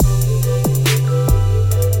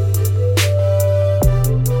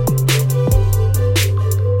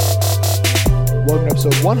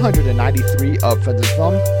episode 193 of Friends and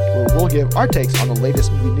Film, where we'll give our takes on the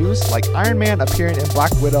latest movie news, like Iron Man appearing in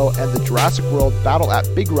Black Widow and the Jurassic World battle at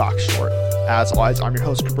Big Rock Short. As always, I'm your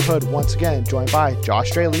host, Cooper Hood, once again joined by Josh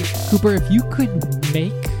Straley. Cooper, if you could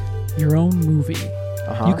make your own movie,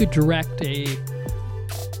 you could direct a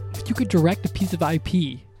piece of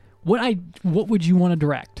IP, what would you want to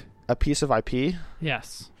direct? A piece of IP?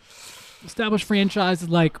 Yes. Established franchise is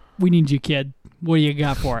like, we need you, kid. What do you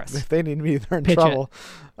got for us? If they need me, they're in Pitch trouble.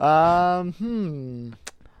 I don't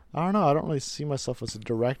know. I don't really see myself as a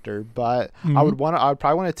director, but I would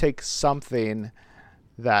probably want to take something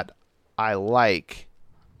that I like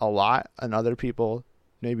a lot and other people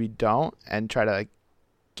maybe don't, and try to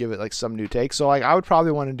give it like some new take. So I would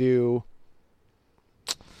probably want to do,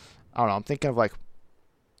 I don't know, I'm thinking of like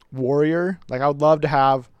Warrior. I would love to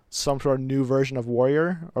have some sort of new version of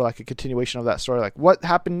Warrior, or like a continuation of that story. Like what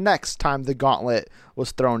happened next time the gauntlet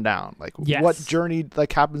was thrown down? Yes. What journey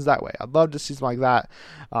happens that way? I'd love to see something like that.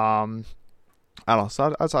 I don't know.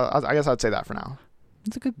 So I guess I'd say that for now.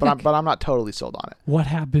 It's a good pick. But I'm not totally sold on it. What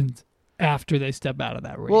happens after they step out of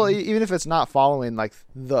that ring? Well, even if it's not following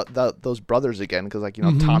those brothers again, because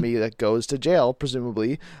Tommy goes to jail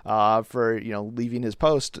presumably for leaving his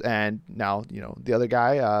post, and now the other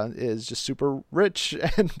guy is just super rich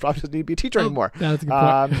and probably doesn't need to be a teacher anymore. That's a good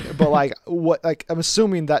point. But I'm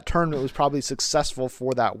assuming that tournament was probably successful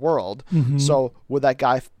for that world. So would that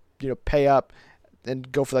guy pay up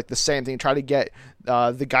and go for the same thing, try to get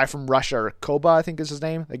the guy from Russia, or Koba, I think is his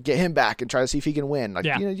name, get him back and try to see if he can win.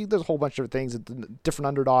 There's a whole bunch of things, different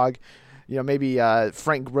underdog. Maybe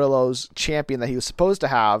Frank Grillo's champion that he was supposed to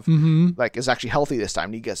have is actually healthy this time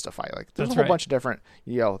and he gets to fight. There's a whole bunch of different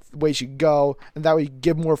ways you go, and that way you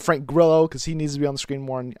give more Frank Grillo because he needs to be on the screen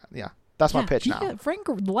more. And that's my pitch now.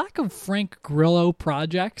 The lack of Frank Grillo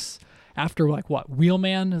projects after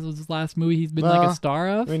Wheelman is his last movie he's been a star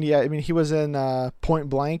of. He was in Point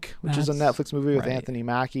Blank, which is a Netflix movie with Anthony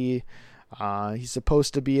Mackie. He's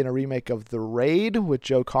supposed to be in a remake of The Raid with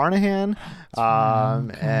Joe Carnahan.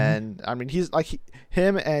 And he's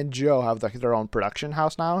him and Joe have their own production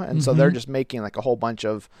house now, and so they're just making a whole bunch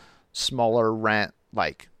of smaller rent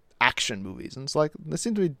action movies, and they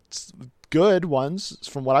seem to be good ones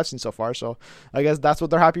from what I've seen so far. So I guess that's what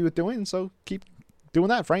they're happy with doing. So keep doing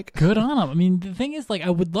that, Frank. Good on him. The thing is, I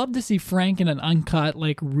would love to see Frank in an uncut,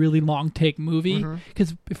 really long take movie.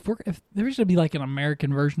 Because if there's going to be an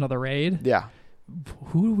American version of The Raid,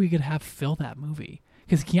 who do we could have fill that movie?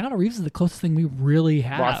 Because Keanu Reeves is the closest thing we really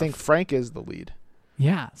have. Well, I think Frank is the lead.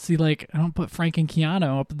 Yeah. See, I don't put Frank and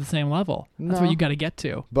Keanu up at the same level. That's what you got to get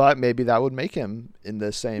to. But maybe that would make him in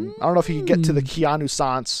the same. I don't know if he could get to the Keanu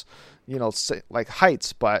Sans,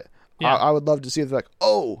 heights, but I would love to see if they're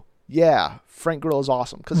oh. Yeah, Frank Grillo is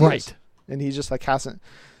awesome because and he just hasn't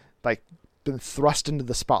been thrust into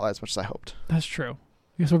the spotlight as much as I hoped. That's true.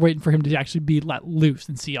 I guess we're waiting for him to actually be let loose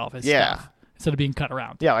and see all of his stuff instead of being cut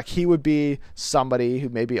around. Yeah, he would be somebody who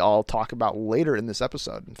maybe I'll talk about later in this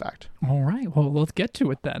episode, in fact. All right, well, let's get to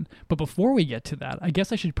it then. But before we get to that, I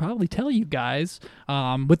guess I should probably tell you guys,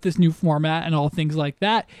 with this new format and all things like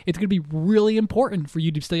that, it's going to be really important for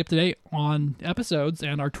you to stay up to date on episodes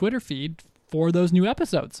and our Twitter feed for those new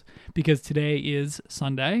episodes, because today is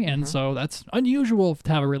Sunday, and so that's unusual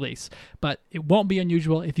to have a release. But it won't be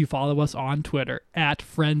unusual if you follow us on Twitter at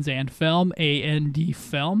Friends and Film, AND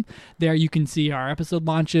Film. There you can see our episode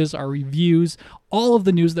launches, our reviews, all of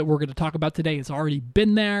the news that we're going to talk about today has already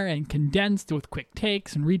been there and condensed with quick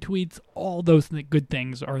takes and retweets. All those good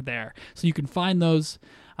things are there, so you can find those.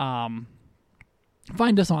 Find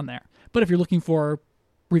us on there. But if you're looking for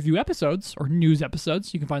review episodes or news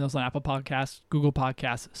episodes, you can find those on Apple Podcasts, Google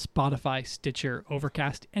Podcasts, Spotify, Stitcher,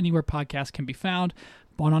 Overcast, anywhere podcasts can be found.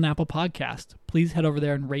 But on Apple Podcasts, please head over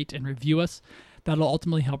there and rate and review us. That'll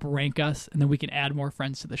ultimately help rank us, and then we can add more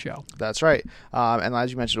friends to the show. That's right. And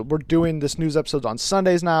as you mentioned, we're doing this news episodes on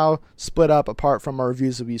Sundays now, split up apart from our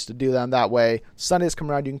reviews that we used to do them that way. Sundays come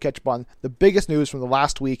around, you can catch up on the biggest news from the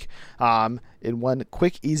last week in one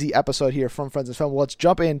quick, easy episode here from Friends and Film. Well, let's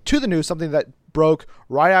jump into the news, something that broke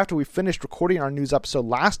right after we finished recording our news episode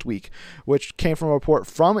last week, which came from a report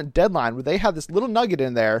from Deadline, where they had this little nugget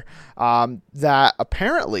in there that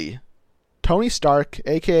apparently Tony Stark,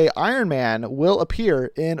 aka Iron Man, will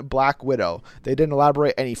appear in Black Widow. They didn't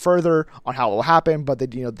elaborate any further on how it will happen, but they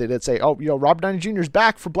did say, Robert Downey Jr. is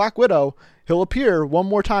back for Black Widow. He'll appear one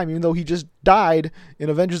more time, even though he just died in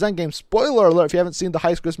Avengers Endgame. Spoiler alert if you haven't seen the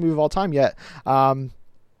highest gross movie of all time yet.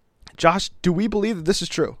 Josh, do we believe that this is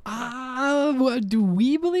true? Do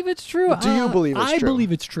we believe it's true? Do you believe it's true? I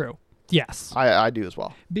believe it's true. Yes. I do as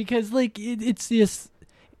well. Because it's this...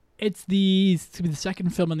 it's the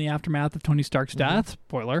second film in the aftermath of Tony Stark's death.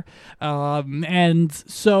 Spoiler. And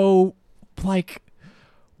so, like,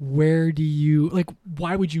 where do you, like,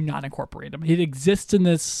 why would you not incorporate him? It exists in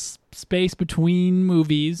this space between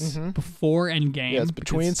movies before Endgame. Yeah, it's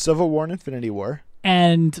between Civil War and Infinity War.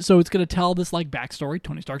 And so it's going to tell this, like, backstory.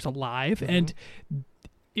 Tony Stark's alive. And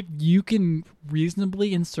if you can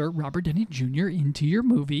reasonably insert Robert Downey Jr. into your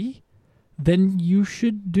movie, then you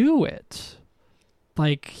should do it.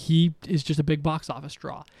 Like, he is just a big box office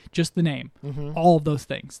draw. Just the name. All of those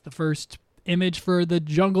things. The first image for the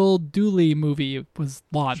Jungle Dooley movie was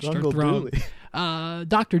launched or thrown.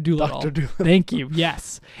 Dr. Dolittle. Dr. Dolittle. Thank you.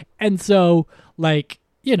 Yes. And so, like,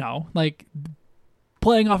 you know, like,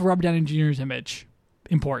 playing off of Robert Downey Jr.'s image,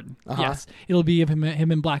 important. Yes. It'll be him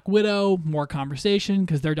and Black Widow, more conversation,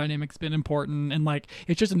 because their dynamic's been important. And, like,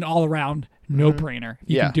 it's just an all-around no-brainer. If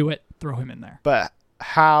you can do it, throw him in there. But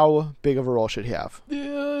how big of a role should he have?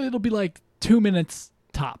 It'll be, like, 2 minutes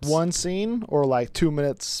tops. One scene, or like 2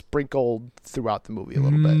 minutes sprinkled throughout the movie a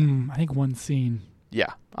little bit? I think one scene.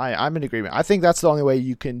 Yeah, I'm in agreement. I think that's the only way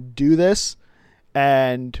you can do this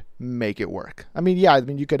and make it work. I mean,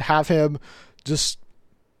 you could have him just,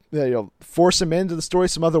 force him into the story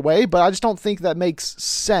some other way, but I just don't think that makes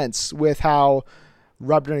sense with how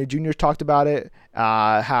Robert Downey Jr. talked about it,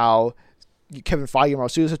 how Kevin Feige and Marvel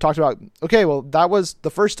Studios have talked about, okay, well, that was the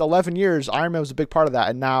first 11 years, Iron Man was a big part of that,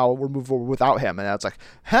 and now we're moving forward without him. And it's like,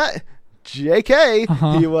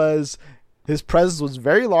 JK, his presence was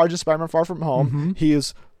very large in Spider-Man Far From Home. He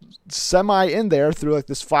is semi in there through like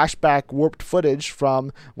this flashback warped footage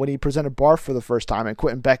from when he presented Barf for the first time, and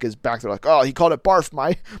Quentin Beck is back there like, oh, he called it Barf,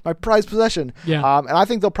 my prized possession. Yeah. And I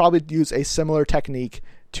think they'll probably use a similar technique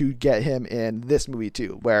to get him in this movie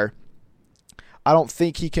too, where I don't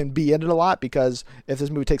think he can be in it a lot, because if this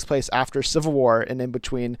movie takes place after Civil War and in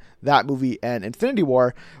between that movie and Infinity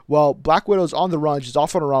War, well, Black Widow's on the run. She's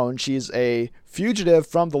off on her own. She's a fugitive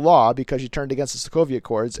from the law because she turned against the Sokovia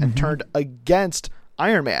Accords and turned against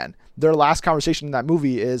Iron Man. Their last conversation in that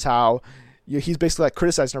movie is how he's basically like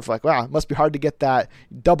criticizing her for like, wow, it must be hard to get that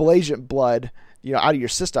double agent blood, out of your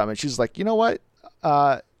system. And she's like, you know what?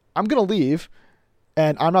 I'm going to leave,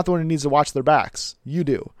 and I'm not the one who needs to watch their backs. You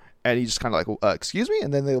do. And he's just kind of like, excuse me?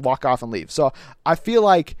 And then they walk off and leave. So I feel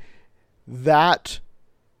like that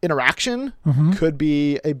interaction could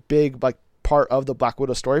be a big like part of the Black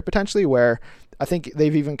Widow story potentially, where I think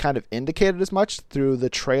they've even kind of indicated as much through the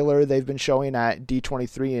trailer they've been showing at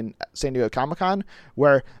D23 and San Diego Comic-Con,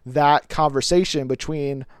 where that conversation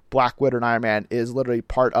between Black Widow and Iron Man is literally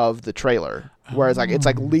part of the trailer. Whereas like it's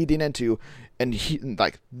like leading into, and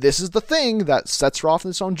this is the thing that sets her off in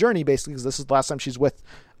its own journey, basically, because this is the last time she's with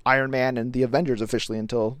Iron Man and the Avengers officially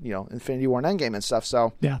until, Infinity War and Endgame and stuff.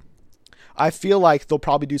 So yeah, I feel like they'll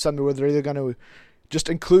probably do something where they're either going to just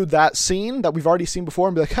include that scene that we've already seen before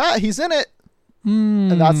and be like, he's in it.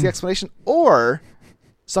 And that's the explanation. Or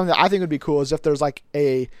something that I think would be cool is if there's like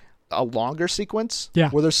a longer sequence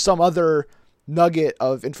where there's some other nugget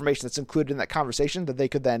of information that's included in that conversation that they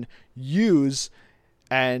could then use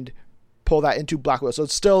and pull that into Black Widow.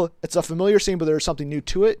 So it's a familiar scene, but there's something new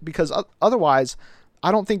to it, because otherwise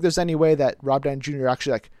I don't think there's any way that Rob Downey Jr.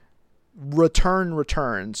 actually like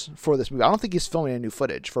returns for this movie. I don't think he's filming any new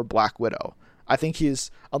footage for Black Widow. I think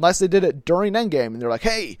unless they did it during Endgame and they're like,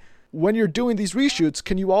 hey, when you're doing these reshoots,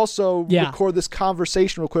 can you also record this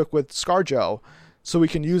conversation real quick with ScarJo so we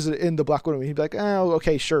can use it in the Black Widow? And he'd be like, oh,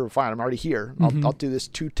 okay, sure, fine. I'm already here. I'll do this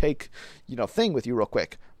 2-take, thing with you real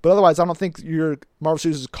quick. But otherwise, I don't think your Marvel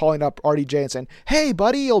Studios is calling up RDJ and saying, hey,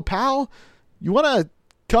 buddy, old pal, you want to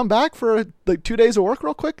come back for like 2 days of work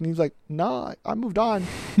real quick? And he's like, no, I moved on.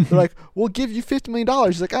 They're like, we'll give you $50 million.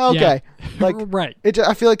 He's like, oh, okay. Yeah. Like, right.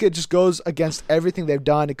 I feel like it just goes against everything they've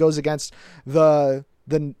done. It goes against the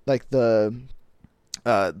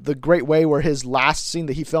great way where his last scene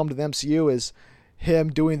that he filmed in the MCU is him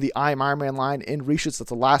doing the I'm Iron Man line in reshoots. That's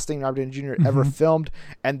the last thing Robert Downey Jr. ever filmed.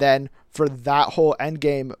 And then for that whole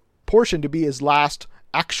Endgame portion to be his last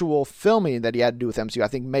actual filming that he had to do with MCU, I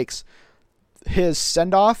think makes his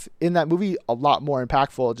send-off in that movie a lot more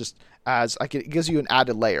impactful, just as like it gives you an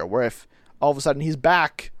added layer, where if all of a sudden he's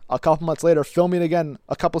back a couple months later filming again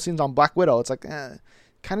a couple scenes on Black Widow, it's like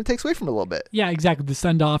kind of takes away from it a little bit. Yeah, exactly. The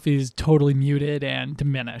send-off is totally muted and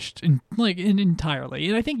diminished entirely.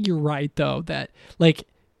 And I think you're right, though, that like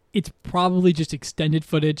it's probably just extended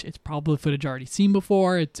footage. It's probably footage already seen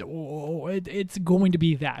before. It's going to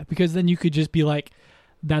be that, because then you could just be like,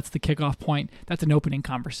 that's the kickoff point. That's an opening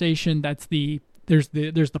conversation. There's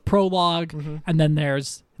the prologue, and then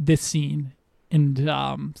there's this scene and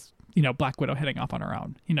Black Widow heading off on her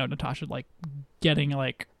own. Natasha like getting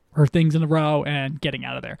like her things in a row and getting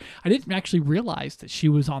out of there. I didn't actually realize that she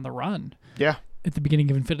was on the run. Yeah. At the beginning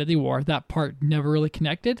of Infinity War, that part never really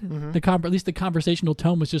connected. At least the conversational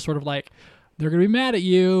tone was just sort of like, they're going to be mad at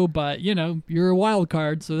you, but, you're a wild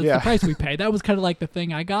card, so that's the price we pay. That was kind of like the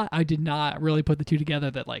thing I got. I did not really put the two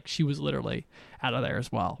together that, like, she was literally out of there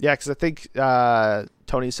as well. Yeah, because I think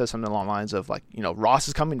Tony says something along the lines of, like, Ross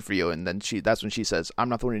is coming for you, and then that's when she says, I'm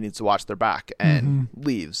not the one who needs to watch their back, and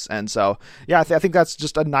leaves. And so, yeah, I think that's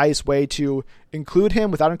just a nice way to include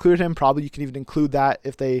him. Without including him, probably you can even include that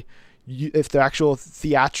if the actual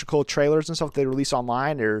theatrical trailers and stuff they release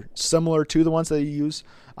online are similar to the ones that you use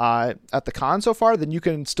at the con so far, then you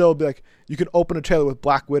can still be like, you can open a trailer with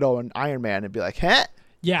Black Widow and Iron Man and be like,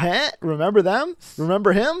 remember them?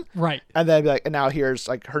 Remember him? Right. And then be like, and now here's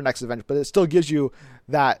like her next adventure. But it still gives you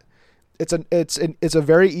that it's a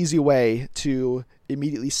very easy way to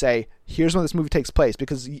immediately say, here's when this movie takes place,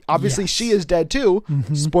 because obviously she is dead too.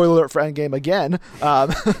 Spoiler alert for Endgame again.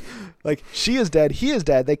 Like, she is dead, he is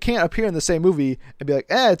dead. They can't appear in the same movie and be like,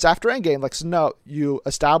 it's after Endgame. Like, so no, you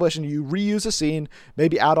establish and you reuse a scene,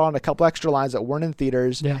 maybe add on a couple extra lines that weren't in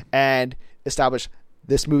theaters, and establish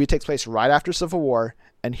this movie takes place right after Civil War,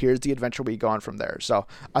 and here's the adventure we go on from there. So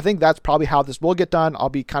I think that's probably how this will get done. I'll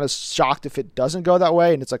be kind of shocked if it doesn't go that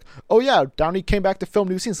way, and it's like, oh yeah, Downey came back to film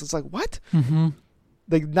new scenes. So it's like, what?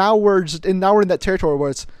 Like, now we're in that territory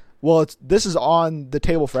where this is on the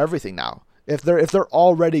table for everything now. If they're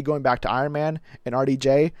already going back to Iron Man and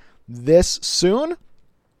RDJ this soon,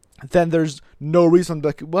 then there's no reason to be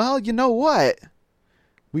like, well, you know what?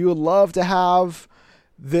 We would love to have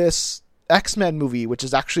this X-Men movie, which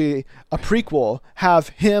is actually a prequel, have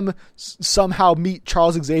him somehow meet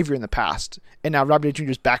Charles Xavier in the past, and now Robert Downey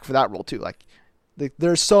Jr. is back for that role too. Like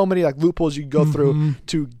there's so many like loopholes you can go through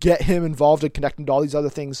to get him involved and connect him to all these other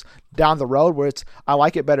things down the road, where I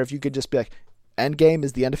like it better if you could just be like, Endgame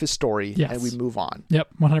is the end of his story, and we move on. Yep,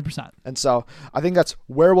 100%. And so I think that's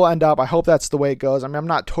where we'll end up. I hope that's the way it goes. I mean, I'm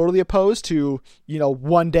not totally opposed to,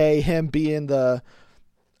 one day him being the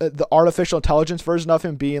artificial intelligence version of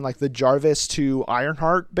him, being like the Jarvis to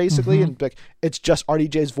Ironheart, basically, and like it's just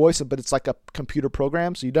RDJ's voice, but it's like a computer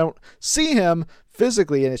program, so you don't see him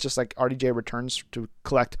physically, and it's just like RDJ returns to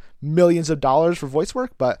collect millions of dollars for voice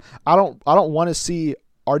work. But I don't want to see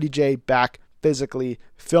RDJ back physically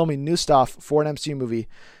filming new stuff for an MCU movie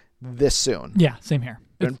this soon. Yeah, same here.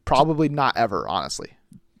 And probably not ever, honestly.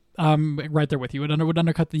 Right there with you. It would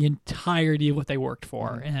undercut the entirety of what they worked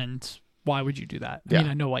for, and why would you do that? I mean,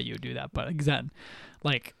 I know why you would do that, but again,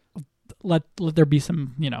 like, let there be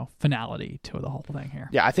some, finality to the whole thing here.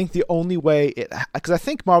 Yeah, I think the only way because I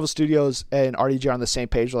think Marvel Studios and RDJ are on the same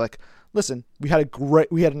page. They're like, listen, we had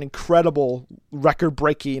an incredible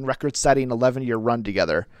record-breaking, record-setting 11-year run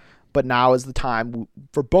together. But now is the time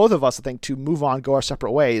for both of us, I think, to move on, go our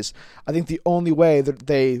separate ways. I think the only way that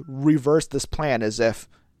they reverse this plan is if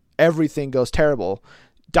everything goes terrible.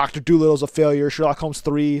 Dr. Doolittle's a failure. Sherlock Holmes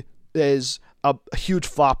 3 is a huge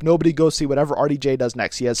flop. Nobody goes see whatever RDJ does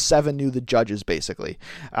next. He has 7 new The Judges, basically.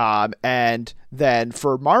 And then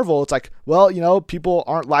for Marvel, it's like, well, people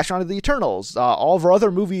aren't latching onto the Eternals. All of our other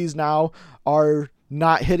movies now are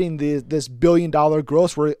not hitting this $1 billion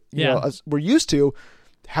gross we're used to.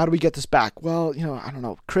 How do we get this back? Well, I don't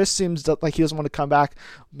know. Chris seems like he doesn't want to come back.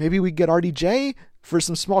 Maybe we get RDJ for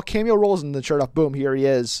some small cameo roles, and then sure enough, boom, here he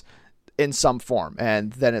is in some form.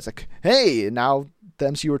 And then it's like, hey, now the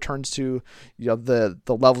MCU returns to the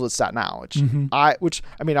level it's at now. I want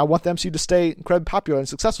the MCU to stay incredibly popular and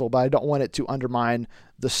successful, but I don't want it to undermine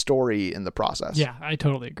the story in the process. Yeah, I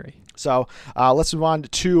totally agree. So let's move on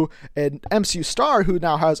to an MCU star who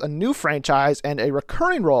now has a new franchise and a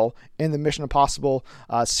recurring role in the Mission Impossible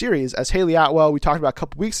series, as Haley Atwell, we talked about a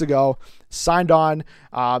couple weeks ago, signed on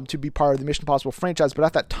to be part of the Mission Impossible franchise. But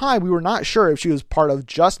at that time, we were not sure if she was part of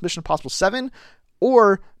just Mission Impossible 7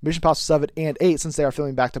 or Mission Impossible 7 and 8, since they are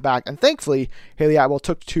filming back-to-back. And thankfully, Haley Atwell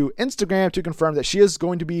took to Instagram to confirm that she is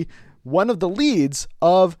going to be one of the leads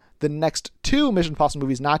of the next 2 Mission Impossible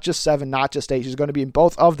movies, not just 7, not just 8. She's going to be in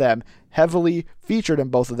both of them, heavily featured in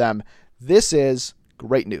both of them. This is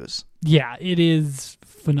great news. Yeah, it is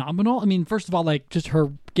phenomenal. I mean, first of all, like, just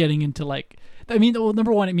her getting into, like,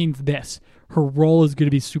 number one, it means this. Her role is going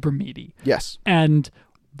to be super meaty. Yes. And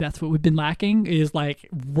that's what we've been lacking, is, like,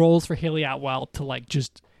 roles for Haley Atwell to, like,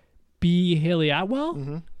 just be Haley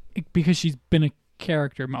Atwell, because she's been a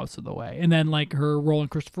character most of the way, and then like her role in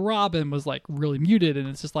Christopher Robin was like really muted, and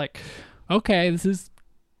it's just like, okay, this is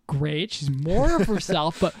great, she's more of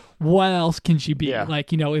herself, but what else can she be?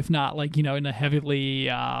 Like, if not like, in a heavily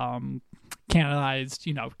canonized,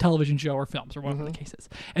 television show or films or whatever the case is.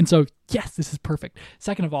 And so yes, this is perfect.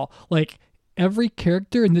 Second of all, like, every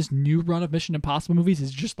character in this new run of Mission Impossible movies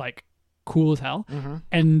is just like cool as hell.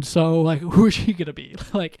 And so like, who is she gonna be?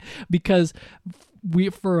 Like, because we,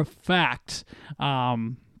 for a fact,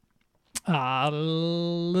 the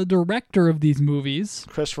director of these movies,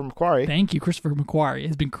 Christopher McQuarrie. thank you, Christopher McQuarrie,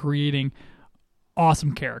 has been creating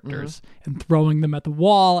awesome characters and throwing them at the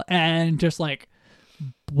wall and just like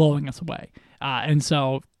blowing us away. And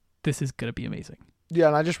so this is gonna be amazing. Yeah,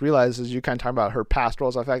 and I just realized as you kind of talk about her past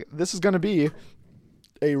roles, I think this is going to be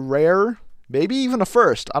a rare, maybe even a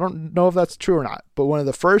first. I don't know if that's true or not, but one of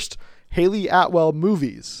the first Haley Atwell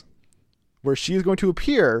movies where she's going to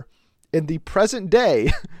appear in the present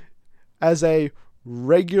day as a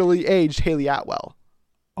regularly aged Haley Atwell.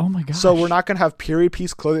 Oh my gosh. So we're not going to have period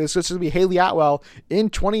piece clothing. It's just going to be Haley Atwell in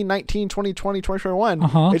 2019, 2020, 2021.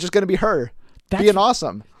 It's just going to be her. Being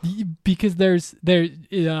awesome. Because there's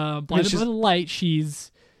Blinded by the Light,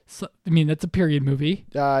 that's a period movie.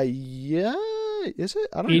 Yeah, is it?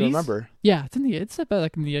 I don't even remember. Yeah, it's about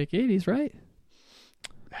like in the 80s, right?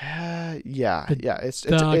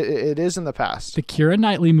 It is in the past. The Keira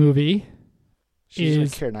Knightley movie She's in a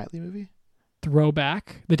Keira Knightley movie?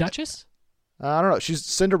 Throwback. The Duchess? I don't know. She's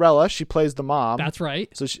Cinderella. She plays the mom. That's right.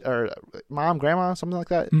 So or mom, grandma, something like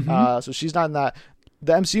that. So she's not in that.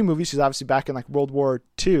 The MCU movie, she's obviously back in like World War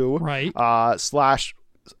II, right? Slash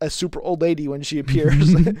a super old lady when she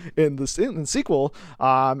appears in the sequel.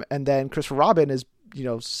 And then Christopher Robin is,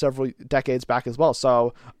 several decades back as well.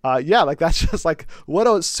 So like that's just like what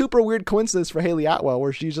a super weird coincidence for Haley Atwell,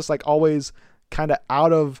 where she's just like always kind of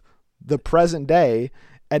out of the present day.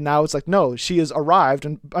 And now it's like, no, she has arrived.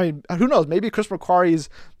 And I mean, who knows? Maybe Christopher McQuarrie's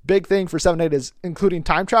big thing for 7-8 is including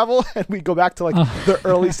time travel. And we go back to like the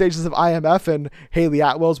early stages of IMF, and Haley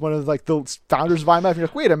Atwell is one of like the founders of IMF. And you're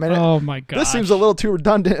like, wait a minute. Oh my God. This seems a little too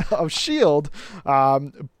redundant of S.H.I.E.L.D.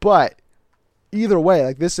 But either way,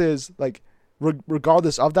 like this is like,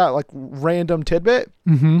 regardless of that like random tidbit,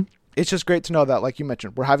 it's just great to know that, like you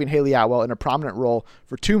mentioned, we're having Haley Atwell in a prominent role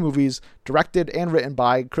for 2 movies directed and written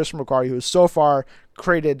by Christopher McQuarrie, who has so far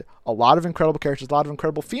created a lot of incredible characters, a lot of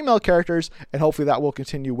incredible female characters, and hopefully that will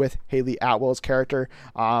continue with Haley Atwell's character.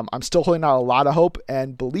 I'm still holding out a lot of hope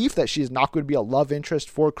and belief that she's not going to be a love interest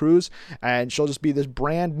for Cruise, and she'll just be this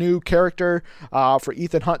brand new character for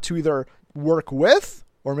Ethan Hunt to either work with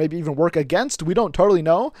or maybe even work against. We don't totally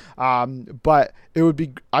know. But it would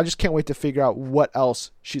be, I just can't wait to figure out what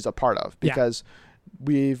else she's a part of, because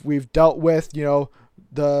we've dealt with,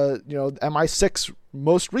 the MI6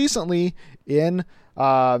 most recently in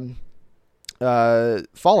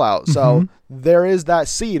Fallout. So there is that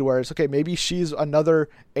seed where it's okay, maybe she's another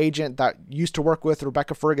agent that used to work with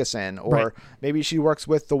Rebecca Ferguson, or maybe she works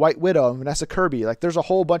with the White Widow and Vanessa Kirby. Like there's a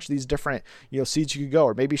whole bunch of these different, seeds you could go,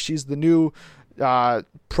 or maybe she's the new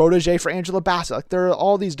protege for Angela Bassett. Like there are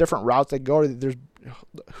all these different routes that go. There's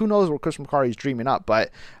who knows what Chris McQuarrie is dreaming up,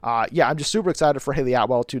 but I'm just super excited for Haley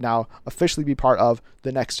Atwell to now officially be part of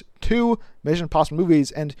the next 2 Mission Impossible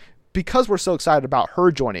movies. And because we're so excited about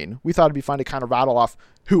her joining, we thought it'd be fun to kind of rattle off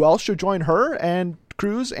who else should join her and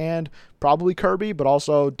Cruise, and probably Kirby, but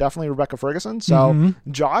also definitely Rebecca Ferguson. So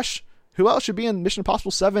Josh, who else should be in Mission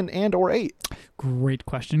Impossible 7 and or 8? Great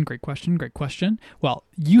question. Well,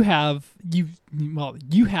 you have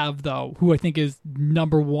though who I think is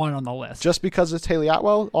number 1 on the list. Just because it's Haley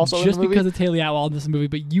Atwell also just in the movie? Because it's Haley Atwell in this movie,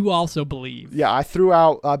 but you also believe. Yeah, I threw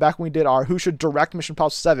out back when we did our who should direct Mission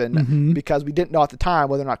Impossible 7 because we didn't know at the time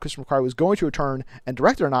whether or not Christopher McQuarrie was going to return and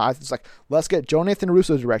direct it or not. I was like, let's get Jonathan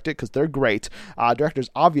Russo to direct it because they're great directors,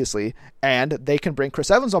 obviously, and they can bring Chris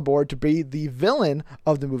Evans on board to be the villain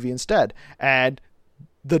of the movie instead. And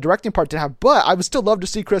the directing part didn't have, but I would still love to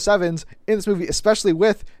see Chris Evans in this movie, especially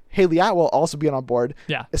with Haley Atwell also being on board.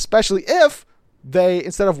 Yeah. Especially if they,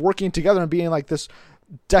 instead of working together and being like this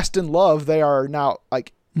destined love, they are now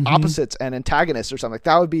like opposites and antagonists or something. Like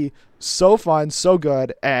that would be so fun, so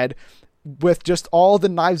good. And with just all the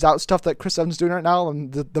Knives Out stuff that Chris Evans is doing right now,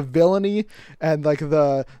 and the villainy and like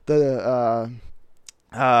the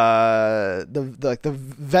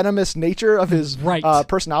venomous nature of his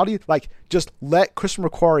personality, like just let Christopher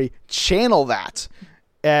McQuarrie channel that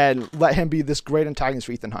and let him be this great antagonist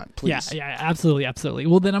for Ethan Hunt, please. Yeah, absolutely.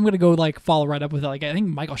 Well, then I'm gonna go like follow right up with it. Like I think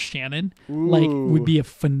Michael Shannon would be a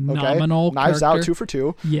phenomenal Knives character. Out 2 for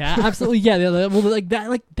 2. Yeah, absolutely. Yeah, well, like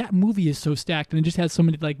that movie is so stacked, and it just has so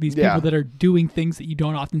many like these people that are doing things that you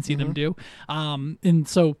don't often see them do. And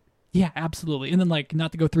so. Yeah, absolutely. And then like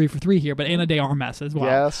not to go 3 for 3 here, but Ana de Armas as well.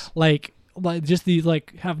 Yes. Like just these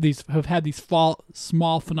like have had these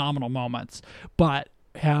small phenomenal moments, but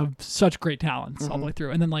have such great talents all the way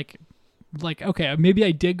through. And then like like, okay, maybe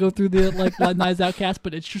I did go through the like Knives Out cast,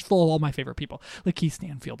 but it's just full of all my favorite people, like Keith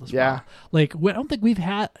Stanfield as well. Like, I don't think we've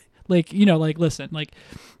had like, you know, like, listen, like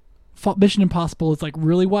Mission Impossible is like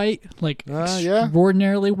really white, like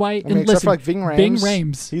extraordinarily white. I mean, and except listen, for like Ving Rhames. Ving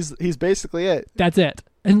Rhames, he's basically it. That's it.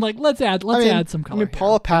 And like, let's add some color. I mean,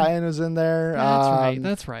 Paula Patton is in there.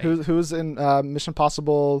 That's right. Who's in Mission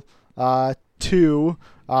Impossible 2?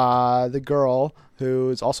 The girl who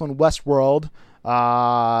is also in Westworld.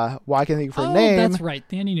 Why can't I think of her name? That's right,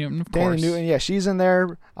 Danny Newton, of course. Danny Newton, yeah, she's in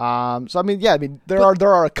there. So I mean, there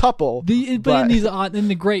are a couple. But in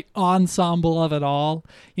the great ensemble of it all,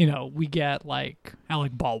 you know, we get like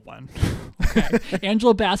Alec Baldwin. Okay,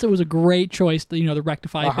 Angela Bassett was a great choice. To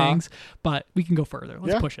rectify things, but we can go further.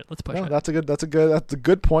 Let's push it. it. That's a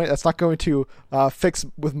good point. That's not going to fix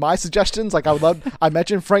with my suggestions. Like I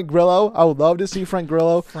mentioned Frank Grillo. I would love to see Frank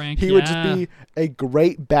Grillo. He would just be a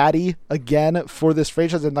great baddie again for this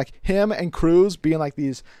franchise, and like him and Cruise being like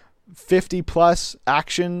these 50+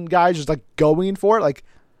 action guys, just like going for it. Like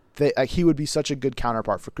he would be such a good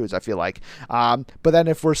counterpart for Cruise, I feel like. But then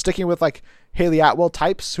if we're sticking with like Haley Atwell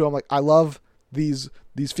types, who I'm like, I love these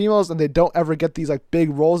females, and they don't ever get these like big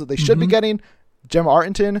roles that they should be getting. Gemma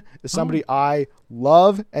Arterton is somebody I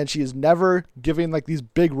love, and she is never giving like these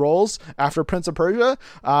big roles after Prince of Persia.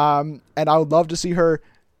 And I would love to see her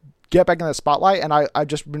get back in the spotlight, and I've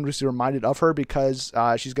just been recently reminded of her because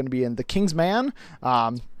she's going to be in The King's Man.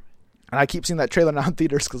 And I keep seeing that trailer now in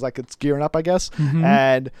theaters because like it's gearing up, I guess.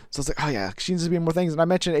 And so it's like, oh yeah, she needs to be in more things. And I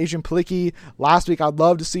mentioned Adrian Palicki last week. I'd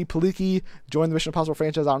love to see Palicki join the Mission Impossible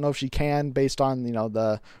franchise. I don't know if she can based on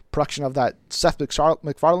the production of that Seth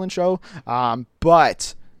MacFarlane show.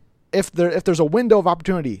 But if there's a window of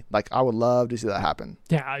opportunity, like I would love to see that happen.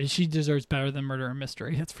 Yeah, she deserves better than Murder and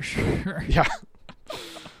Mystery. That's for sure. Yeah.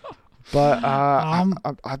 But I'm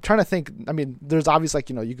trying to think. I mean, there's obviously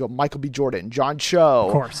you go Michael B. Jordan, John Cho.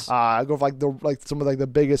 Of course. I go for some of the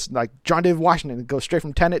biggest, like John David Washington. Go straight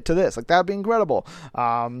from Tenet to this. Like that'd be incredible.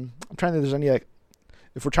 I'm trying to think if there's any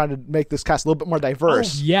if we're trying to make this cast a little bit more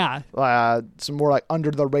diverse. Oh, yeah. Some more like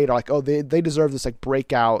under the radar. Like they deserve this like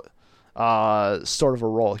breakout sort of a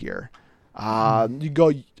role here. You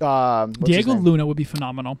go Diego Luna would be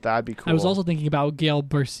phenomenal. That'd be cool. I was also thinking about Gail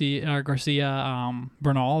Garcia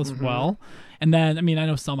Bernal as well. And then I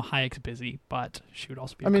know Salma Hayek's busy, but she would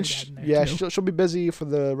also be she'll be busy for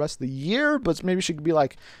the rest of the year, but maybe she could be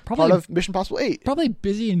like part of Mission Impossible 8. Probably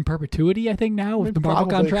busy in perpetuity, I think, now with the Marvel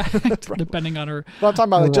contract, depending on her. But I'm talking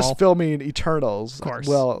about like just filming Eternals. Of course.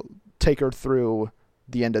 Will take her through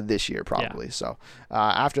the end of this year probably. So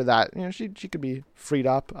after that, she could be freed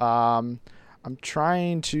up. I'm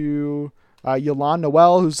trying to Yolande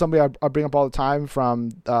Noel, who's somebody I bring up all the time from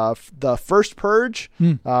the first Purge,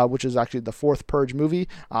 which is actually the fourth Purge movie.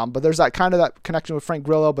 But there's that connection with Frank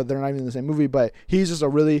Grillo, but they're not even in the same movie. But he's just a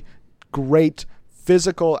really great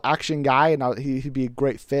physical action guy, and he'd be a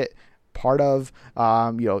great fit part of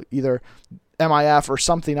either MIF or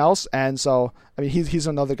something else. And so he's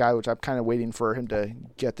another guy which I'm kind of waiting for him to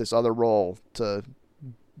get this other role to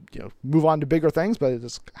move on to bigger things, but it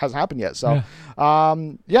just hasn't happened yet. So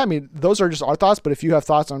those are just our thoughts, but if you have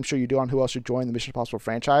thoughts, I'm sure you do, on who else should join the Mission Impossible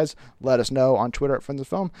franchise, let us know on Twitter at Friends of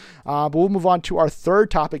Film. But we'll move on to our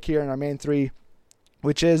third topic here in our main three,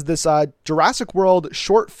 which is this Jurassic World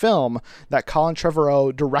short film that Colin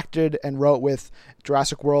Trevorrow directed and wrote with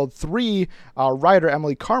Jurassic World 3 writer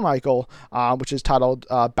Emily Carmichael, which is titled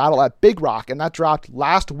Battle at Big Rock. And that dropped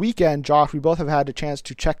last weekend. Josh, we both have had a chance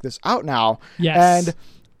to check this out now. Yes. And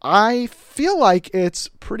I feel like it's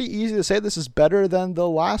pretty easy to say this is better than the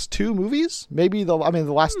last two movies. Maybe the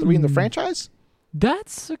last three in the franchise.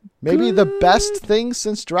 That's maybe the best thing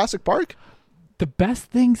since Jurassic Park. The best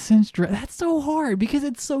thing since that's so hard because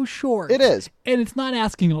it's so short. It is. And it's not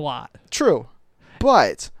asking a lot. True.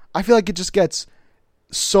 But I feel like it just gets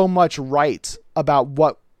so much right about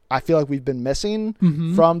what I feel like we've been missing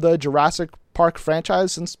from the Jurassic Park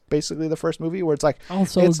franchise since basically the first movie, where it's like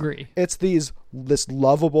agree. It's this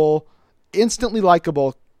lovable, instantly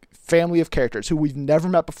likable family of characters who we've never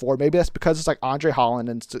met before. Maybe that's because it's like Andre Holland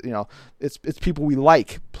and it's people we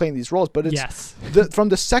like playing these roles, but it's from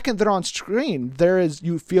the second they're on screen,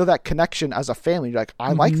 you feel that connection as a family. You're like,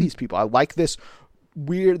 I like these people. I like this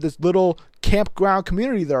little campground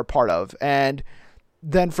community they're a part of. And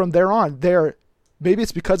then from there on, maybe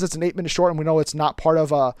it's because it's an 8-minute short and we know it's not part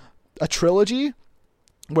of a trilogy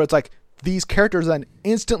where it's like these characters then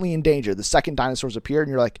instantly in danger the second dinosaurs appear, and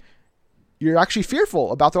you're actually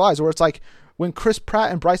fearful about their lives, where it's like when Chris Pratt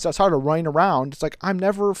and Bryce Dallas Howard are running around, it's like, I'm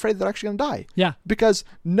never afraid they're actually going to die. Yeah. Because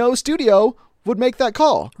no studio would make that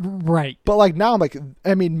call. Right. But like now I'm like,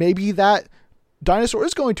 maybe that dinosaur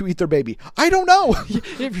is going to eat their baby. I don't know.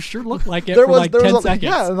 It sure looked like it for like 10 seconds.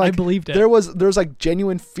 Yeah, and like, I believed it. There's like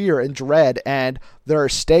genuine fear and dread, and there are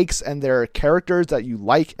stakes and there are characters that you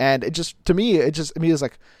like, and to me it's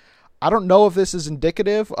like, I don't know if this is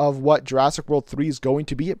indicative of what Jurassic World 3 is going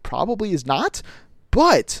to be. It probably is not,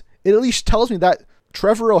 but it at least tells me that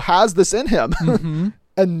Trevorrow has this in him. Mm-hmm.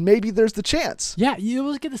 And maybe there's the chance. Yeah, you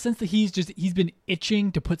always get the sense that he's been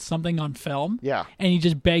itching to put something on film. Yeah. And he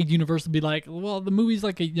just begged Universal to be like, well, the movie's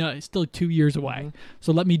like it's still 2 years away. Mm-hmm.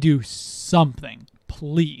 So let me do something,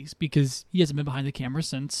 please. Because he hasn't been behind the camera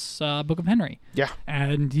since Book of Henry. Yeah.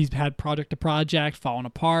 And he's had project to project, falling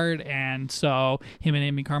apart. And so him and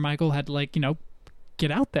Amy Carmichael had to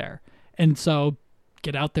get out there. And so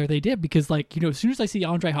get out there they did, because as soon as I see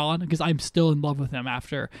Andre Holland, because I'm still in love with him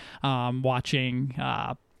after watching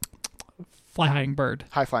High Flying Bird,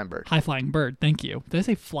 thank you. Did I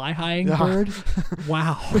say Flying Bird?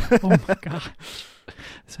 Wow. Oh my gosh,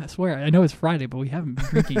 I swear, I know it's Friday but we haven't been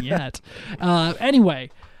drinking yet. Anyway,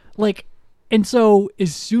 and so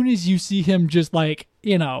as soon as you see him just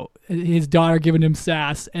his daughter giving him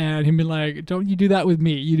sass and him being like, don't you do that with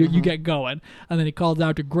me, you get going, and then he calls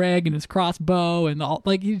out to Greg and his crossbow and all,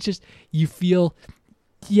 you feel,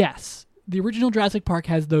 yes, the original Jurassic Park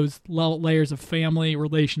has those layers of family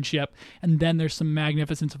relationship, and then there's some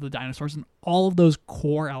magnificence of the dinosaurs, and all of those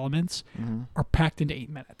core elements are packed into 8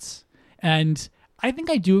 minutes. And I think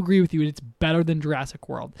I do agree with you, it's better than Jurassic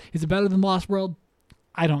World. Is it better than Lost World?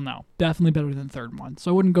 I don't know. Definitely better than the third one.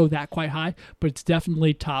 So I wouldn't go that quite high, but it's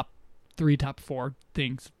definitely top 3, top 4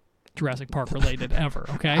 things Jurassic Park related ever.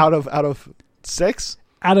 Okay. Out of 6?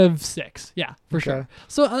 Out of 6, yeah, for sure.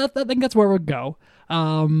 So I think that's where we'd go.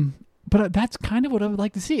 But that's kind of what I would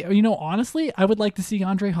like to see. Honestly, I would like to see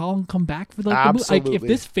Andre Holland come back for the movie. If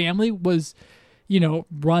this family was,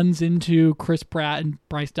 runs into Chris Pratt and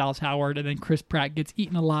Bryce Dallas Howard, and then Chris Pratt gets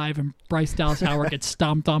eaten alive and Bryce Dallas Howard gets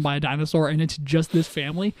stomped on by a dinosaur, and it's just this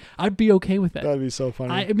family, I'd be okay with it. That'd be so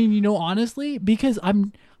funny. I mean, honestly, because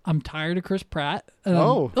I'm tired of Chris Pratt.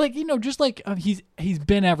 He's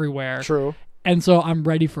been everywhere. True. And so I'm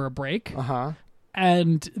ready for a break. Uh-huh.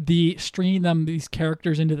 And stringing these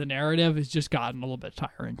characters into the narrative has just gotten a little bit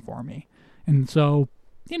tiring for me. And so,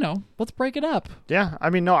 let's break it up. Yeah, I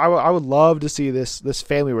mean, no, I would love to see this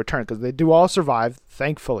family return, because they do all survive,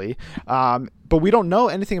 thankfully. But we don't know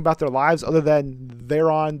anything about their lives other than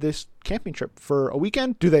they're on this camping trip for a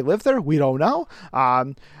weekend. Do they live there? We don't know.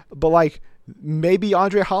 But maybe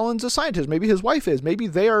Andre Holland's a scientist. Maybe his wife is. Maybe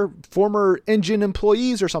they are former engine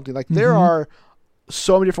employees or something. There are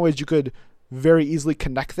so many different ways you could very easily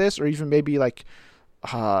connect this, or even maybe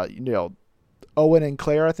Owen and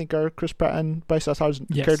Claire, I think, are Chris Pratt and Bryce Dallas Howard's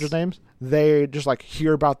characters' names. They just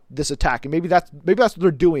hear about this attack, and maybe that's what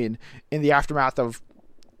they're doing in the aftermath of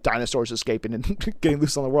dinosaurs escaping and getting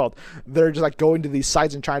loose on the world. They're just going to these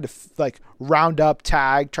sites and trying to round up,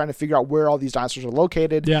 tag, trying to figure out where all these dinosaurs are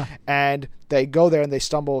located. Yeah. And they go there and they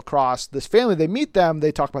stumble across this family. They meet them.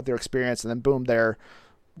 They talk about their experience, and then boom, they're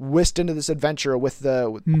whisked into this adventure with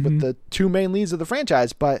the 2 main leads of the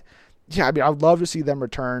franchise. But yeah, I mean, I'd love to see them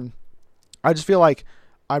return. I just feel like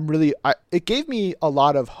it gave me a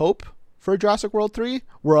lot of hope for Jurassic World 3,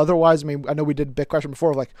 where otherwise, I mean, I know we did a big question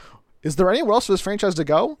before of is there anywhere else for this franchise to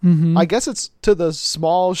go? Mm-hmm. I guess it's to the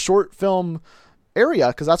small short film area,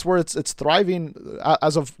 because that's where it's thriving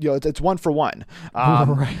as of, it's 1 for 1.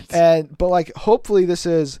 Right. But hopefully this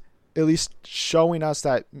is at least showing us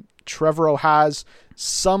that Trevorrow has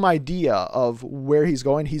some idea of where he's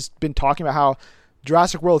going. He's been talking about how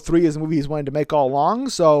Jurassic World 3 is the movie he's wanted to make all along.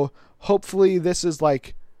 So hopefully this is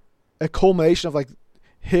a culmination of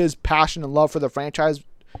his passion and love for the franchise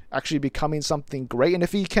actually becoming something great. And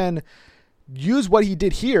if he can use what he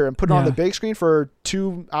did here and put it on the big screen for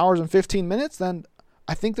 2 hours and 15 minutes, then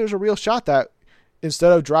I think there's a real shot that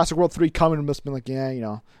instead of Jurassic World 3 coming and just being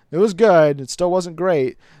it was good, it still wasn't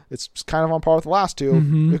great, it's kind of on par with the last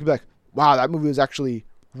 2, it could be wow, that movie was actually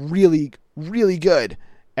really, really good,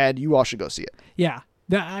 and you all should go see it. Yeah.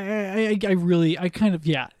 I kind of,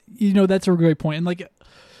 that's a great point. And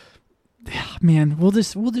man, we'll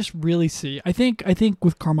just really see. I think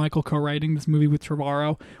with Carmichael co-writing this movie with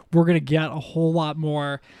Trevorrow, we're going to get a whole lot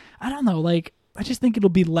more, I don't know, I just think it'll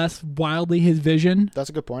be less wildly his vision. That's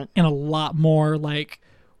a good point. And a lot more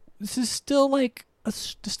this is still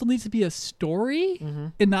this still needs to be a story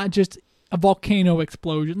and not just a volcano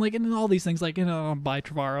explosion, and all these things, by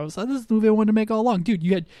Trevorrow. So this is the movie I wanted to make all along. Dude,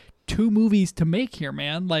 you had 2 movies to make here,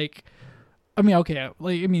 man. I know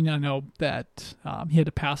that he had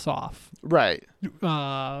to pass off. Right.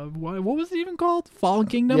 What was it even called? Fallen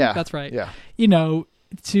Kingdom? Yeah. That's right. Yeah.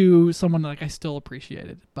 To someone I still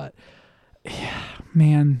appreciated. But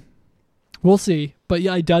Man, we'll see. But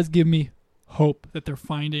yeah, it does give me hope that they're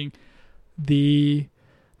finding the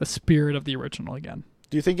spirit of the original again.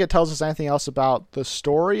 Do you think it tells us anything else about the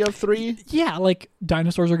story of 3? Yeah, like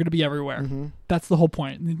dinosaurs are going to be everywhere. Mm-hmm. That's the whole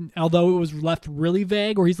point. And although it was left really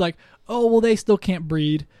vague, where he's like, "Oh, well, they still can't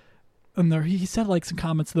breed," and there he said like some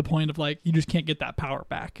comments to the point of like, "You just can't get that power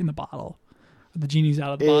back in the bottle. The genie's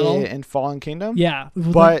out of the bottle." In Fallen Kingdom? Yeah,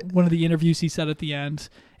 But one of the interviews he said at the end,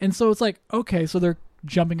 and so it's like, okay, so they're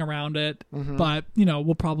jumping around it, Mm-hmm. but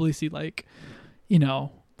we'll probably see like,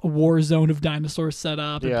 a war zone of dinosaurs set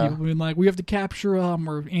up, and Yeah. people being like, we have to capture them,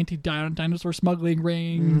 or anti-dinosaur smuggling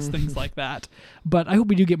rings, Mm-hmm. things like that. But I hope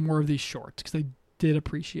we do get more of these shorts because I did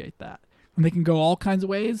appreciate that, and they can go all kinds of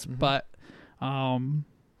ways. Mm-hmm. But,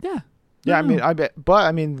 yeah. Yeah, I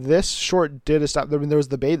don't mean, know. this short did stop. I mean, there was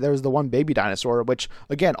the one baby dinosaur, which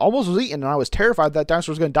again almost was eaten, and I was terrified that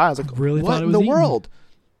dinosaur was going to die. I was like, really what thought it in was the eaten. world?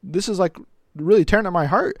 This is like really tearing at my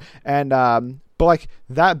heart. And but like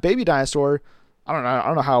that baby dinosaur, I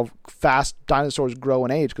don't know how fast dinosaurs grow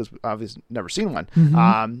in age because I've obviously never seen one.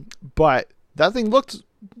 Mm-hmm. But that thing looked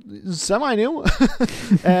semi-new,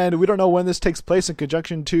 and we don't know when this takes place in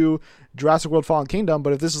conjunction to Jurassic World: Fallen Kingdom.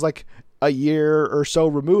 But if this is like a year or so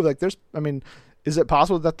removed, like is it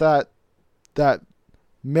possible that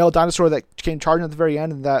male dinosaur that came charging at the very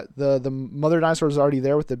end, and that the mother dinosaur is already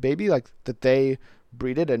there with the baby, like that they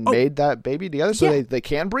breeded and made that baby together, so Yeah. they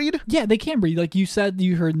can breed? Yeah, they can breed. Like you said,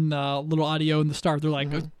 you heard in the little audio in the start, they're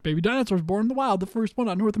like, "A baby dinosaurs born in the wild, the first one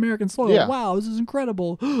on North American soil. Yeah. Wow, this is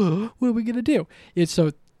incredible. What are we going to do?" It's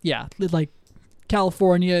so, yeah, like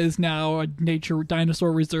California is now a nature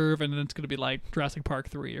dinosaur reserve, and then it's going to be like Jurassic Park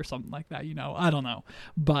 3 or something like that. I don't know.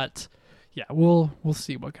 But yeah, we'll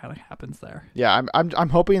see what kind of happens there. Yeah, I'm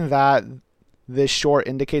hoping that this short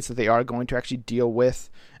indicates that they are going to actually deal with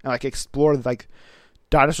and like explore like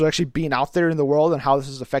dinosaurs actually being out there in the world and how this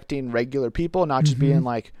is affecting regular people, not just being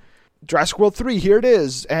like Jurassic World 3, here it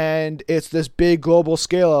is, and it's this big global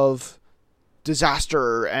scale of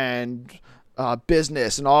disaster and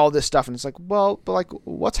business and all this stuff, and it's like, well, but like,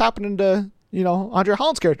 what's happening to Andre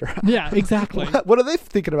Holland's character? Yeah, exactly. What are they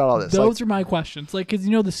thinking about all this? Those are my questions. Like, because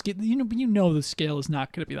the scale, the scale is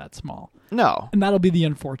not going to be that small. No. And that'll be the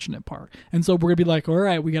unfortunate part. And so we're going to be like, all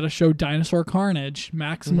right, we got to show dinosaur carnage,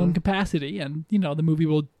 maximum capacity. And, the movie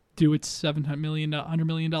will do its $100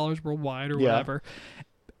 million worldwide or whatever.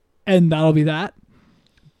 And that'll be that.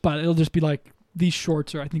 But it'll just be like, these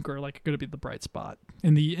shorts are like going to be the bright spot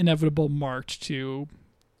in the inevitable march to,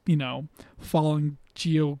 falling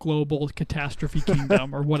global catastrophe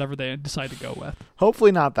kingdom or whatever they decide to go with.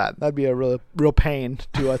 Hopefully not that. That'd be a real pain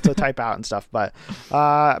to type out and stuff. But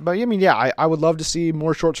I mean, yeah, I would love to see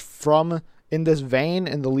more shorts from in this vein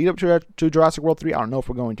in the lead up to Jurassic World 3. I don't know if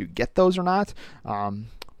we're going to get those or not.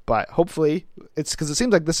 But hopefully it's because it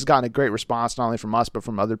seems like this has gotten a great response, not only from us, but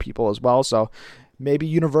from other people as well. So maybe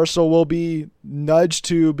Universal will be nudged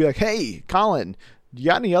to be like, hey, Colin, you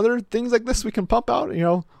got any other things like this we can pump out,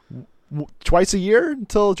 twice a year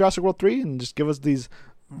until Jurassic World 3 and just give us these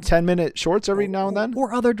 10-minute shorts every now and then?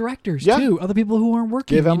 Or other directors, too. Other people who aren't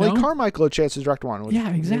working. Give Emily Carmichael a chance to direct one. Yeah,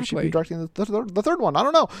 exactly. She'd be directing the third one. I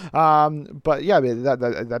don't know. But yeah,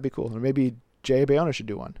 that'd be cool. Or maybe Jay Bayona should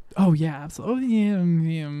do one. Oh, yeah, absolutely.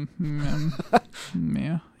 Yeah.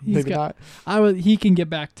 Maybe not. He can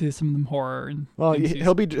get back to some of them horror. And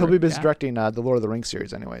he'll be busy directing the Lord of the Rings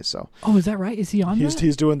series anyway. So. Oh, is that right? Is he on that?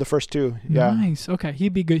 He's doing the first two. Yeah. Nice. Okay,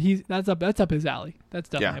 he'd be good. That's up his alley. That's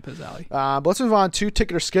definitely up his alley. But let's move on to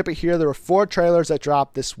Ticket or Skip It here. There were 4 trailers that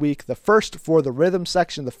dropped this week. The first for the Rhythm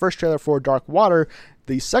section, the first trailer for Dark Water,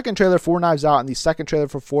 the second trailer for Knives Out, and the second trailer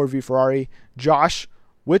for Ford v Ferrari. Josh,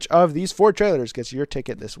 which of these 4 trailers gets your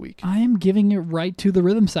ticket this week? I am giving it right to the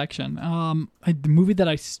Rhythm section. The movie that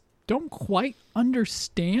I don't quite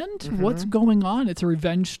understand what's going on. It's a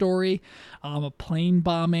revenge story, a plane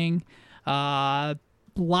bombing,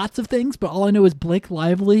 lots of things, but all I know is Blake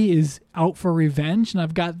Lively is out for revenge, and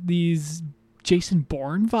I've got these Jason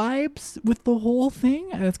Bourne vibes with the whole thing,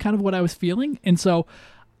 and that's kind of what I was feeling, and so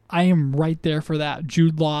I am right there for that.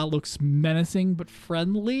 Jude Law looks menacing but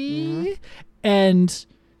friendly, and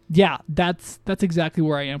yeah, that's exactly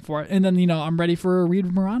where I am for it. And then I'm ready for a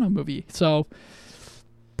Reed Morano movie, so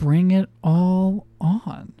bring it all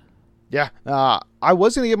on. Yeah, I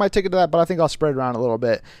was going to get my ticket to that, but I think I'll spread it around a little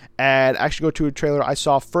bit and actually go to a trailer I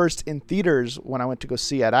saw first in theaters when I went to go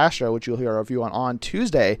see at Astra, which you'll hear a review on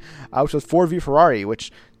Tuesday, which was Ford v Ferrari,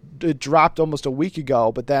 which it dropped almost a week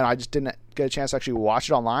ago, but then I just didn't get a chance to actually watch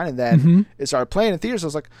it online, and then it started playing in theaters. So I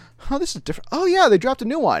was like, oh, this is different. Oh, yeah, they dropped a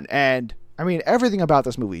new one. And, I mean, everything about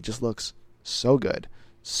this movie just looks so good.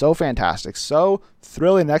 so fantastic, so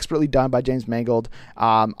thrilling and expertly done by James Mangold.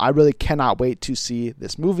 I really cannot wait to see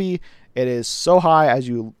this movie. It is so high, as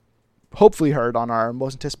you hopefully heard on our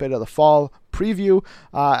most anticipated of the fall preview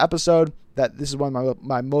episode, that this is one of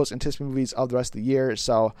my most anticipated movies of the rest of the year.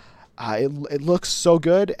 So it looks so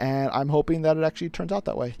good, and I'm hoping that it actually turns out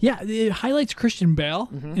that way. Yeah, it highlights Christian Bale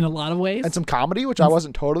in a lot of ways. And some comedy, which I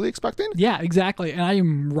wasn't totally expecting. Yeah, exactly. And I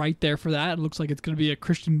am right there for that. It looks like it's going to be a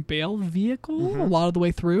Christian Bale vehicle a lot of the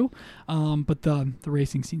way through. But the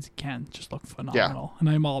racing scenes, again, just look phenomenal. Yeah. And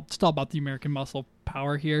I'm all about the American muscle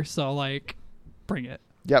power here. So, like, bring it.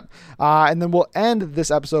 Yep. And then we'll end this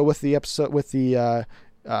episode with the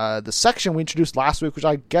section we introduced last week, which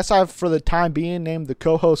I guess I've, for the time being, named the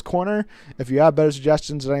co-host corner. If you have better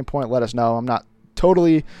suggestions at any point, let us know. I'm not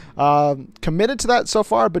totally committed to that so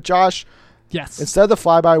far, but Josh, yes, instead of the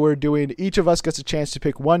flyby, we're doing, each of us gets a chance to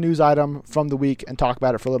pick one news item from the week and talk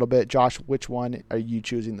about it for a little bit. Josh, which one are you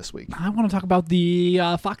choosing this week? I want to talk about the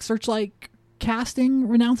Fox Searchlight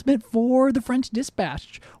casting announcement for The French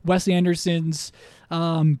Dispatch, Wes Anderson's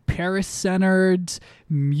Paris-centered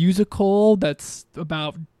musical that's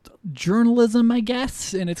about journalism, I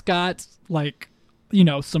guess, and it's got, like,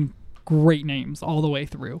 some great names all the way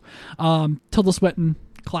through. Tilda Swinton,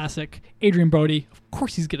 classic. Adrian Brody, of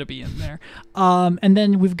course he's gonna be in there. And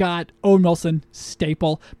then we've got Owen Wilson,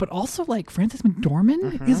 staple, but also, like, Frances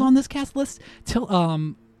McDormand is on this cast list.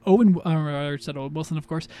 Owen Wilson, of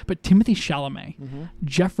course, but Timothée Chalamet,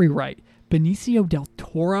 Jeffrey Wright, Benicio del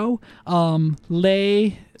Toro,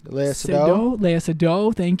 Lea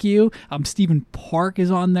Seydoux, thank you. Stephen Park is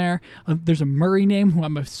on there. There's a Murray name who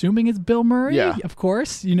I'm assuming is Bill Murray, of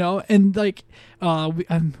course, and, like, who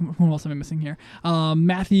else am I missing here?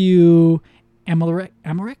 Matthew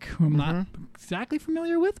Amalric, who I'm not exactly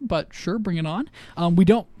familiar with, but sure, bring it on. We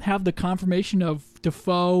don't have the confirmation of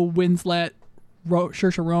Dafoe, Winslet,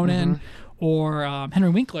 Saoirse Ronan, or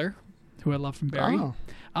Henry Winkler, who I love from Barry.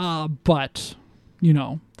 But,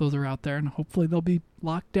 those are out there, and hopefully they'll be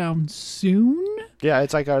locked down soon. Yeah,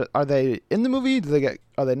 it's like, are they in the movie?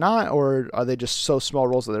 Are they not? Or are they just so small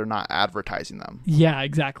roles that they're not advertising them? Yeah,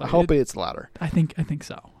 exactly. I hope it's the latter. I think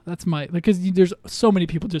so. That's because there's so many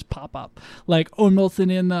people just pop up. Like Owen Wilson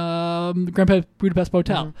in Grand Budapest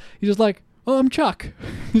Hotel. He's just like, oh, I'm Chuck.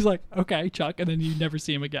 He's like, okay, Chuck, and then you never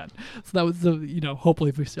see him again. So that was hopefully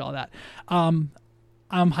if we saw that.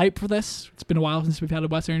 I'm hyped for this. It's been a while since we've had a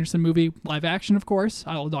Wes Anderson movie, live action, of course.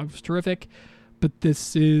 Isle of Dogs was terrific, but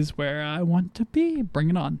this is where I want to be. Bring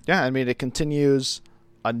it on. Yeah, I mean, it continues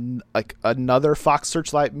another Fox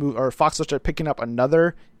Searchlight movie, or Fox Searchlight picking up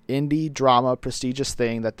another indie drama, prestigious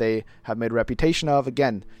thing that they have made a reputation of.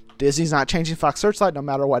 Again, Disney's not changing Fox Searchlight no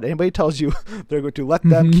matter what anybody tells you. They're going to let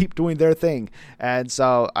them keep doing their thing. And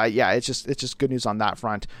so, it's just good news on that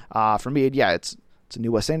front. For me, it's a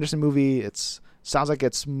new Wes Anderson movie. Sounds like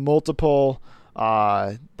it's multiple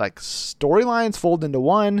storylines fold into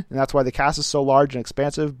one, and that's why the cast is so large and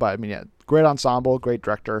expansive. But I mean, great ensemble, great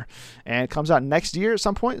director, and it comes out next year at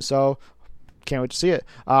some point. So can't wait to see it.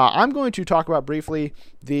 I'm going to talk about briefly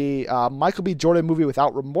the Michael B. Jordan movie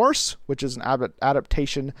Without Remorse, which is an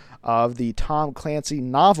adaptation of the Tom Clancy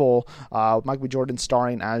novel. Michael B. Jordan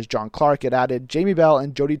starring as John Clark. It added Jamie Bell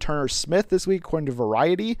and Jodie Turner-Smith this week, according to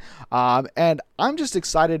Variety. And I'm just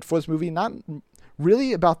excited for this movie, not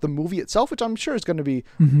really about the movie itself, which I'm sure is going to be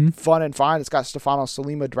fun and fine. It's got Stefano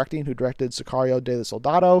Sollima directing, who directed Sicario de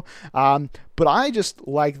Soldado. But I just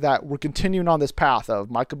like that we're continuing on this path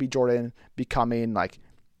of Michael B. Jordan becoming, like,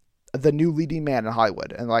 the new leading man in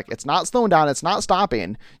Hollywood. And, like, it's not slowing down. It's not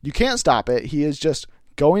stopping. You can't stop it. He is just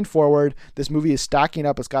going forward. This movie is stacking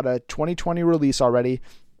up. It's got a 2020 release already.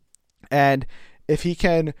 And if he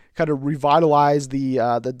can kind of revitalize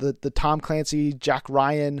the Tom Clancy, Jack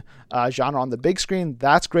Ryan genre on the big screen,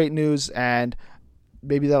 that's great news, and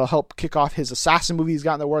maybe that'll help kick off his assassin movie he's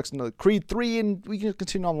got in the works, and Creed 3, and we can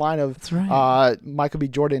continue on the line of Michael B.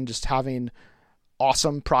 Jordan just having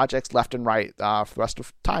awesome projects left and right for the rest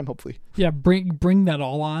of time, hopefully. Yeah, bring that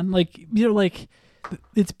all on.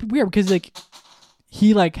 It's weird because, like,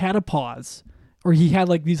 he, like, had a pause, or he had,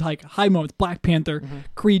 like, these, like, high moments, Black Panther,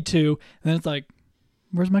 Creed 2, and then it's like,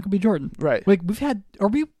 where's Michael B. Jordan? Right. Like, has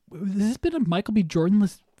this been a Michael B.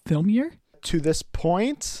 Jordan-less film year? To this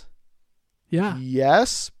point, yeah.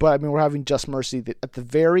 Yes, but I mean, we're having Just Mercy at the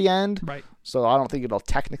very end. Right. So I don't think it'll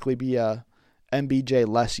technically be a MBJ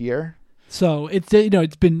less year. So it's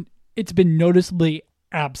it's been noticeably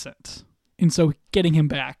absent. And so getting him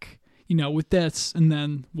back, with this and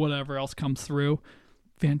then whatever else comes through,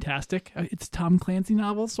 fantastic. It's a Tom Clancy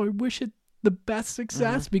novel, so I wish it the best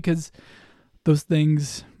success because those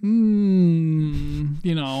things, in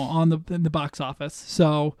the box office.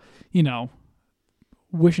 So,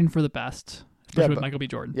 wishing for the best, especially with Michael B.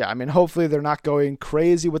 Jordan. Yeah, I mean, hopefully they're not going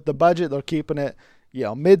crazy with the budget. They're keeping it,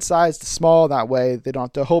 mid-sized to small. That way they don't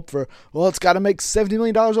have to hope for, it's got to make $70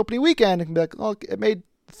 million opening weekend. It can be like, it made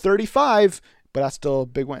 35, but that's still a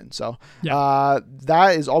big win. So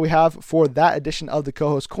that is all we have for that edition of the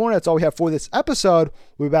Co-Host Corner. That's all we have for this episode.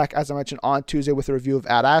 We'll be back, as I mentioned, on Tuesday with a review of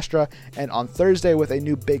Ad Astra, and on Thursday with a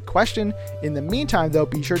new big question. In the meantime, though,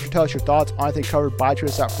 be sure to tell us your thoughts on anything covered by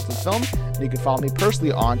Twitter Film. And you can follow me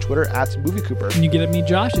personally on Twitter at MovieCooper. And you get at me,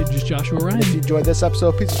 Josh, at just Joshua Ryan. If you enjoyed this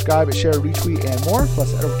episode, please subscribe, share, retweet, and more.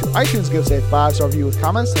 Plus, head over to iTunes, give us a 5-star review with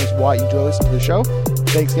comments. Thanks why you enjoy listening to the show.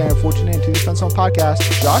 Thanks again for tuning in to the Film podcast.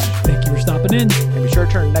 Josh, thank you for stopping in. And be sure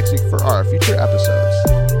to turn next week for our future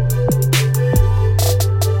episodes.